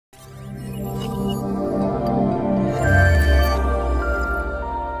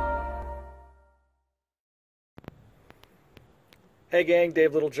Hey gang,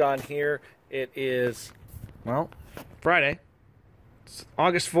 Dave Littlejohn here. It is, well, Friday. It's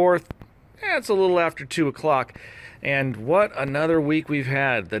August 4th. It's a little after 2 o'clock. And what another week we've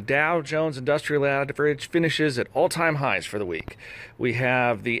had. The Dow Jones Industrial Average finishes at all-time highs for the week. We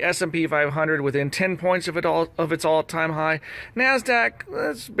have the S&P 500 within 10 points of its all-time high. NASDAQ,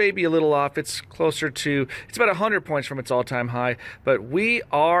 that's maybe a little off. It's closer to, it's about 100 points from its all-time high. But we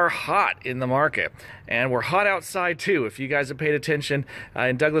are hot in the market. And we're hot outside too. If you guys have paid attention,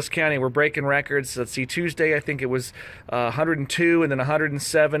 in Douglas County, we're breaking records. Let's see, Tuesday, I think it was 102 and then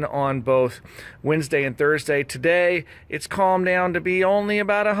 107 on both Wednesday and Thursday. Today, it's calmed down to be only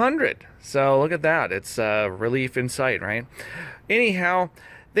about 100. So look at that. It's relief in sight, right? Anyhow,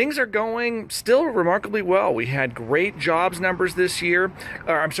 things are going still remarkably well. We had great jobs numbers this year,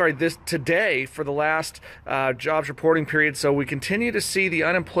 today for the last jobs reporting period. So we continue to see the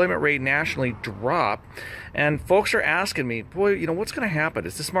unemployment rate nationally drop. And folks are asking me, boy, you know, what's going to happen?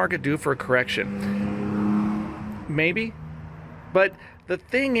 Is this market due for a correction? Maybe. But the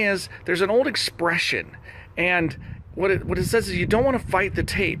thing is, there's an old expression, and what it says is you don't want to fight the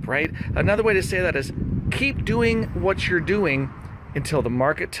tape, right? Another way to say that is keep doing what you're doing until the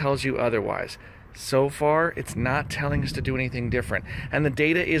market tells you otherwise. So far, it's not telling us to do anything different. And the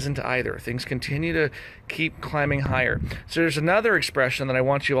data isn't either. Things continue to keep climbing higher. So there's another expression that I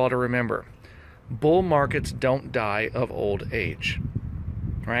want you all to remember. Bull markets don't die of old age.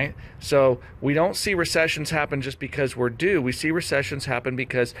 Right? So we don't see recessions happen just because we're due. We see recessions happen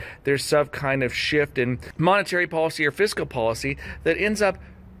because there's some kind of shift in monetary policy or fiscal policy that ends up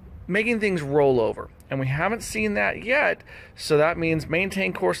making things roll over. And we haven't seen that yet. So that means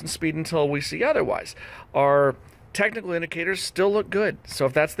maintain course and speed until we see otherwise. Our technical indicators still look good. So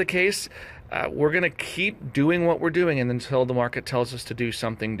if that's the case, we're going to keep doing what we're doing until the market tells us to do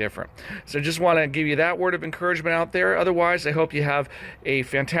something different. So just want to give you that word of encouragement out there. Otherwise, I hope you have a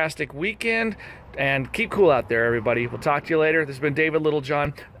fantastic weekend and keep cool out there, everybody. We'll talk to you later. This has been David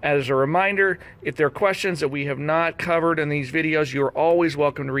Littlejohn. As a reminder, if there are questions that we have not covered in these videos, you're always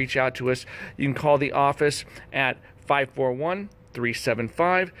welcome to reach out to us. You can call the office at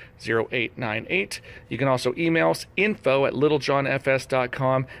 541-375-0898. You can also email us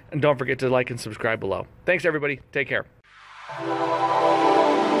info@littlejohnfs.com, and don't forget to like and subscribe below. Thanks everybody. Take care.